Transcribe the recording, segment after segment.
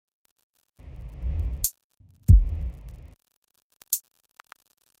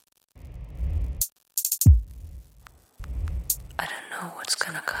know what's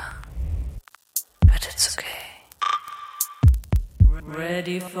gonna come, but it's okay.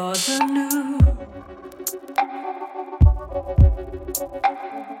 Ready for the new.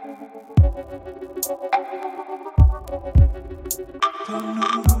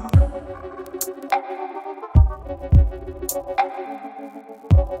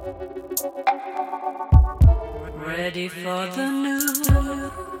 Ready for the new.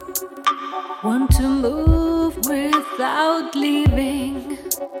 Want to move without leaving.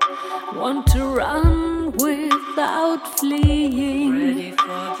 Want to run without fleeing. Ready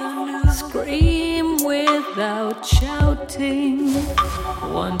for the new. Scream without shouting.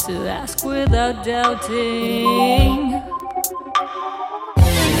 Want to ask without doubting.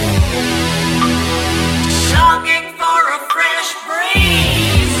 Longing for a fresh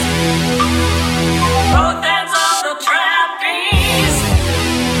breeze. Both hands on the trapeze.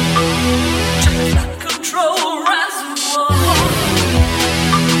 Check control reservoir.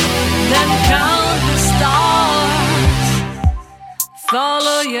 Then count the stars.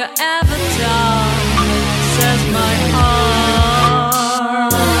 Follow your avatar, says my heart.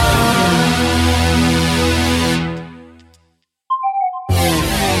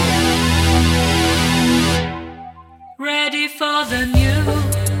 Ready for the new.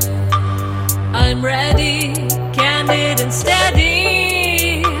 I'm ready, candid and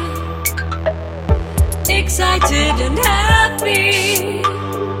steady. Excited and happy.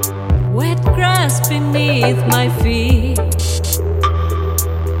 Wet grass beneath my feet.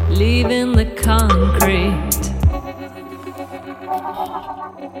 Leaving the concrete.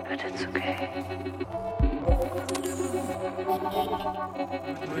 But it's okay.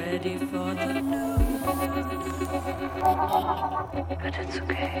 Ready for the new. But it's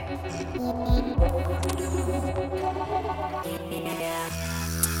okay.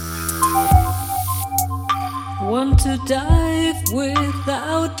 Want to dive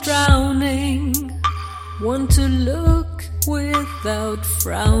without drowning. Want to look without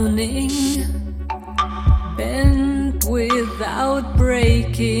frowning. Bend without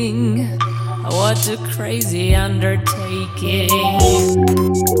breaking. What a crazy undertaking.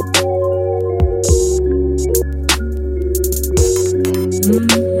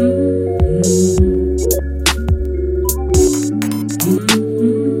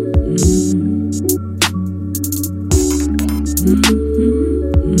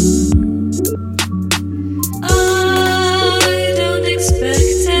 I don't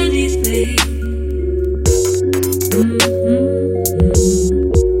expect anything,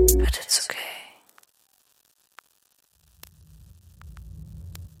 but it's okay.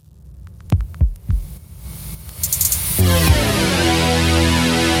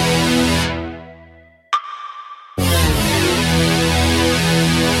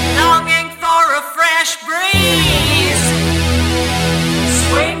 Longing for a fresh breeze.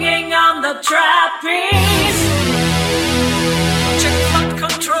 Swinging on the trapeze. Check flood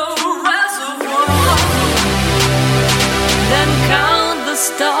control reservoir. Then count the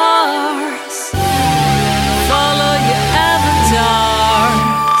stars. Follow your avatar,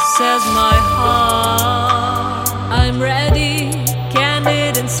 says my heart. I'm ready,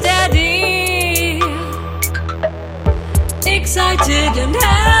 candid and steady. Excited and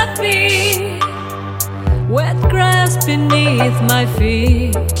happy. Wet grass beneath my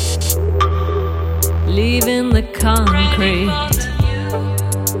feet. Leaving the concrete.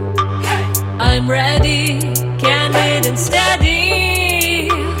 I'm ready, candid and steady.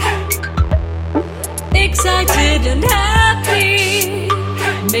 Excited and happy.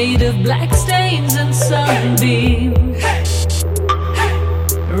 Made of black stains and sunbeams.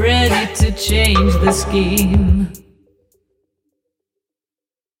 Ready to change the scheme.